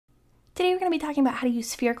Today we're going to be talking about how to use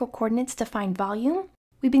spherical coordinates to find volume.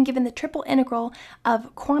 We've been given the triple integral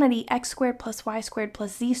of quantity x squared plus y squared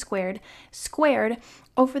plus z squared squared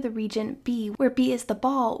over the region B, where B is the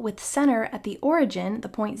ball with center at the origin, the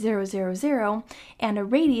point 0, 0, 0, and a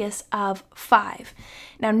radius of 5.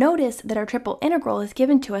 Now notice that our triple integral is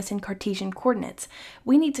given to us in Cartesian coordinates.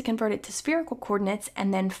 We need to convert it to spherical coordinates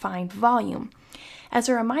and then find volume. As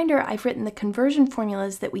a reminder, I've written the conversion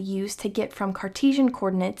formulas that we use to get from Cartesian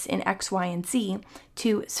coordinates in x, y, and z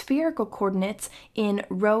to spherical coordinates in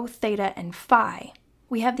rho, theta, and phi.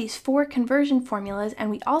 We have these 4 conversion formulas, and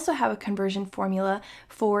we also have a conversion formula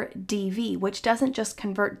for dv, which doesn't just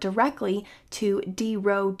convert directly to d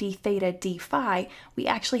rho, d theta, d phi. We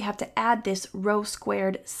actually have to add this rho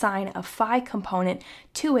squared sine of phi component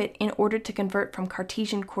to it in order to convert from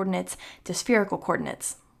Cartesian coordinates to spherical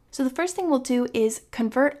coordinates. So the first thing we'll do is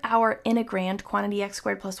convert our integrand, quantity x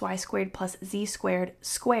squared plus y squared plus z squared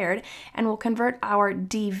squared, and we'll convert our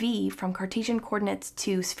dv from Cartesian coordinates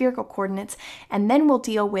to spherical coordinates, and then we'll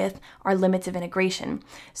deal with our limits of integration.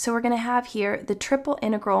 So we're going to have here the triple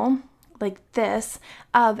integral, like this,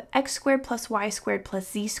 of x squared plus y squared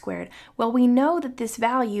plus z squared. Well, we know that this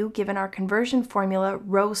value, given our conversion formula,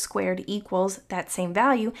 rho squared equals that same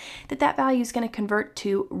value, that value is going to convert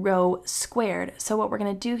to rho squared. So what we're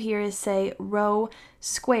going to do here is say rho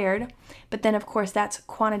squared, but then of course that's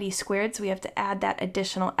quantity squared, so we have to add that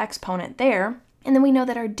additional exponent there. And then we know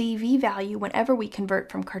that our dv value, whenever we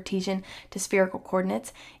convert from Cartesian to spherical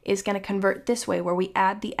coordinates, is going to convert this way, where we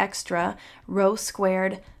add the extra rho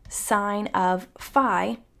squared sine of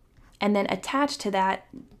phi, and then attach to that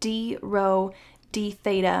d rho, d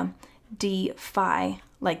theta, d phi,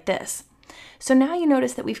 like this. So now you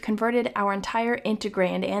notice that we've converted our entire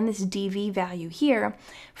integrand and this dv value here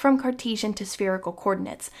from Cartesian to spherical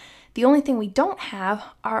coordinates. The only thing we don't have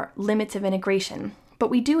are limits of integration. But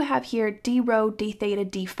we do have here d rho, d theta,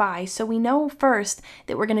 d phi, so we know first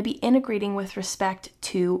that we're going to be integrating with respect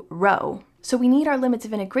to rho. So we need our limits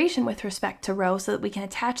of integration with respect to rho so that we can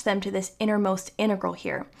attach them to this innermost integral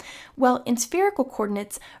here. Well, in spherical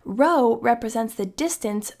coordinates, rho represents the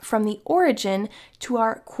distance from the origin to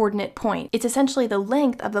our coordinate point. It's essentially the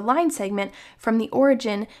length of the line segment from the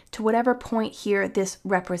origin to whatever point here this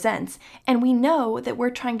represents. And we know that we're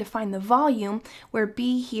trying to find the volume, where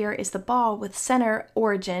B here is the ball with center,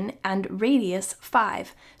 origin, and radius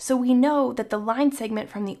 5. So we know that the line segment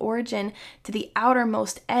from the origin to the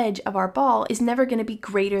outermost edge of our ball is never going to be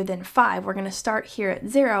greater than 5. We're going to start here at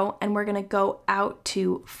 0 and we're going to go out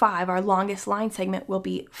to 5. Our longest line segment will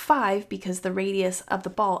be 5 because the radius of the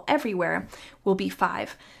ball everywhere will be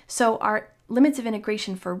 5. So our limits of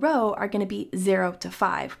integration for rho are going to be 0 to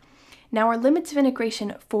 5. Now our limits of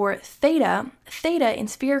integration for theta in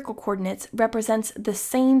spherical coordinates represents the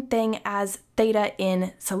same thing as theta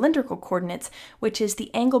in cylindrical coordinates, which is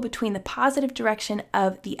the angle between the positive direction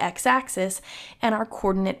of the x-axis and our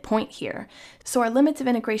coordinate point here. So our limits of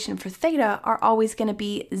integration for theta are always going to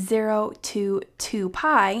be 0 to 2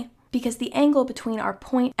 pi, because the angle between our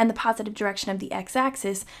point and the positive direction of the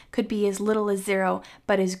x-axis could be as little as 0,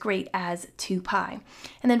 but as great as 2 pi.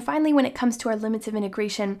 And then finally, when it comes to our limits of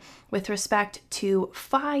integration with respect to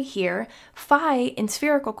phi here, phi in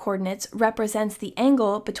spherical coordinates represents the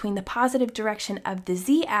angle between the positive direction of the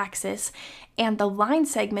z-axis and the line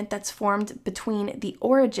segment that's formed between the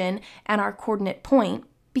origin and our coordinate point.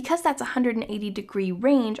 Because that's a 180-degree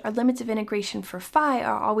range, our limits of integration for phi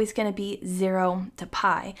are always going to be 0 to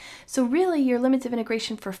pi. So really, your limits of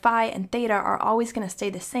integration for phi and theta are always going to stay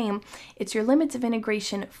the same. It's your limits of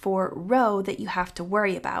integration for rho that you have to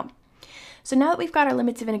worry about. So now that we've got our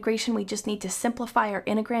limits of integration, we just need to simplify our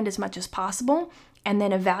integrand as much as possible and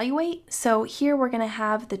then evaluate. So here we're going to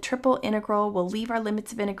have the triple integral. We'll leave our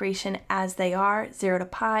limits of integration as they are, 0 to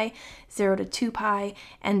pi, 0 to 2 pi,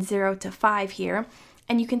 and 0 to 5 here.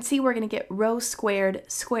 And you can see we're going to get rho squared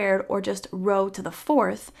squared, or just rho to the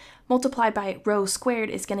 4th, multiplied by rho squared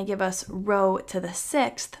is going to give us rho to the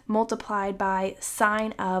 6th, multiplied by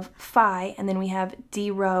sine of phi, and then we have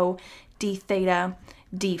d rho, d theta,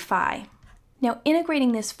 d phi. Now,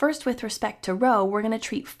 integrating this first with respect to rho, we're going to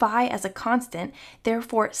treat phi as a constant.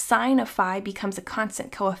 Therefore, sine of phi becomes a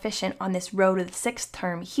constant coefficient on this rho to the 6th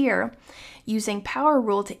term here. Using power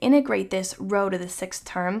rule to integrate this rho to the 6th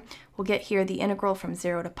term, we'll get here the integral from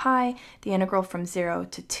 0 to pi, the integral from 0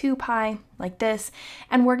 to 2 pi, like this,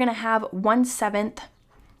 and we're going to have 1/7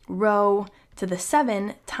 rho to the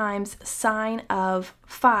 7 times sine of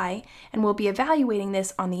phi, and we'll be evaluating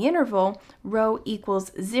this on the interval rho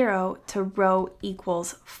equals 0 to rho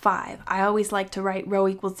equals 5. I always like to write rho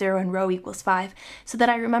equals 0 and rho equals 5 so that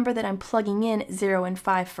I remember that I'm plugging in 0 and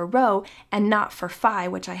 5 for rho and not for phi,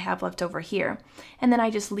 which I have left over here. And then I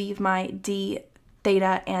just leave my d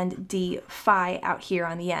theta and d phi out here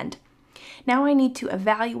on the end. Now I need to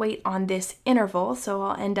evaluate on this interval, so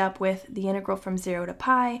I'll end up with the integral from 0 to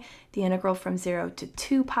pi, the integral from 0 to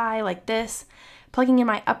 2 pi, like this. Plugging in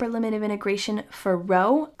my upper limit of integration for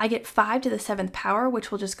rho, I get 5 to the 7th power,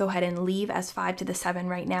 which we'll just go ahead and leave as 5 to the 7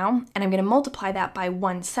 right now. And I'm going to multiply that by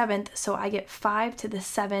 1/7, so I get 5 to the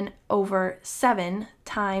 7 over 7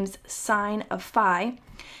 times sine of phi.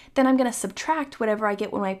 Then I'm going to subtract whatever I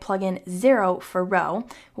get when I plug in 0 for rho.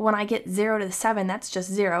 When I get 0 to the 7, that's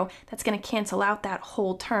just 0. That's going to cancel out that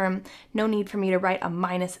whole term. No need for me to write a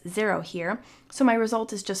minus 0 here. So my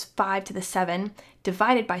result is just 5 to the 7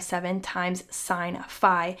 divided by 7 times sine of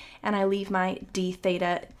phi, and I leave my d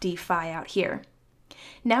theta, d phi out here.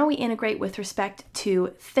 Now we integrate with respect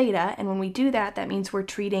to theta, and when we do that, that means we're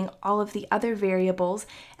treating all of the other variables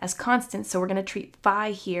as constants. So we're going to treat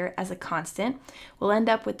phi here as a constant. We'll end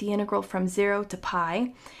up with the integral from 0 to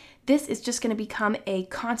pi. This is just going to become a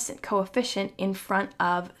constant coefficient in front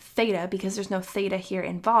of theta because there's no theta here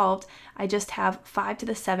involved. I just have 5 to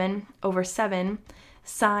the 7 over 7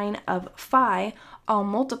 sine of phi all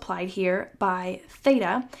multiplied here by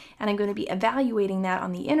theta, and I'm going to be evaluating that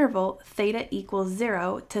on the interval theta equals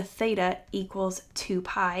 0 to theta equals 2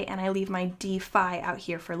 pi, and I leave my d phi out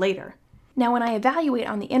here for later. Now when I evaluate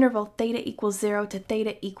on the interval theta equals 0 to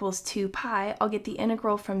theta equals 2 pi, I'll get the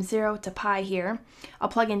integral from 0 to pi here. I'll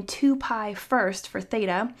plug in 2 pi first for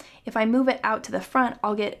theta. If I move it out to the front,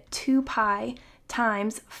 I'll get 2 pi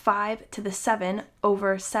times 5 to the 7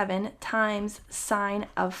 over 7 times sine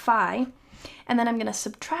of phi. And then I'm going to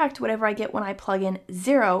subtract whatever I get when I plug in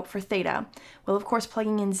 0 for theta. Well, of course,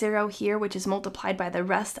 plugging in 0 here, which is multiplied by the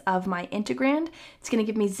rest of my integrand, it's going to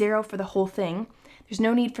give me 0 for the whole thing. There's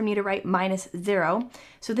no need for me to write minus 0.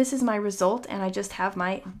 So this is my result, and I just have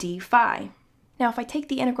my d phi. Now, if I take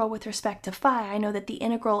the integral with respect to phi, I know that the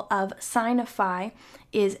integral of sine of phi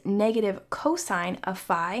is negative cosine of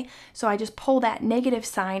phi. So I just pull that negative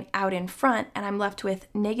sign out in front, and I'm left with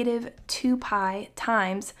negative 2 pi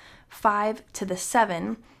times 5 to the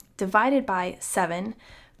 7 divided by 7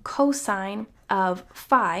 cosine of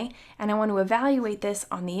phi. And I want to evaluate this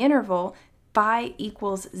on the interval phi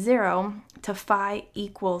equals 0 to phi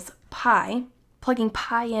equals pi. Plugging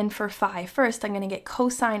pi in for phi first, I'm going to get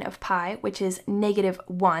cosine of pi, which is negative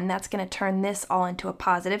 1. That's going to turn this all into a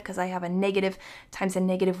positive because I have a negative times a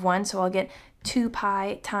negative 1. So I'll get 2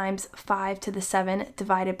 pi times 5 to the 7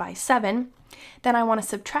 divided by 7. Then I want to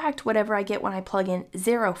subtract whatever I get when I plug in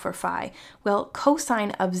 0 for phi. Well,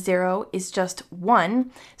 cosine of 0 is just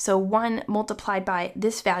 1. So 1 multiplied by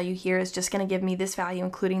this value here is just going to give me this value,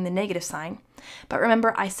 including the negative sign. But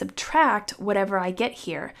remember, I subtract whatever I get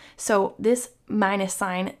here. So this minus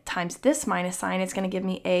sign times this minus sign is going to give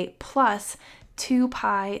me a plus 2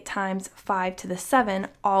 pi times 5 to the 7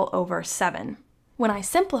 all over 7. When I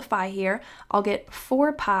simplify here, I'll get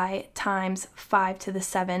 4 pi times 5 to the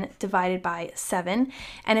 7 divided by 7.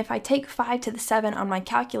 And if I take 5 to the 7 on my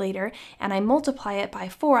calculator and I multiply it by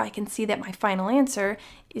 4, I can see that my final answer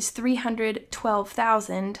is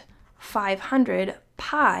 312,500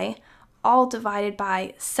 pi, all divided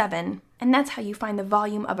by 7. And that's how you find the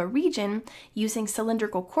volume of a region using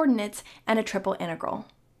cylindrical coordinates and a triple integral.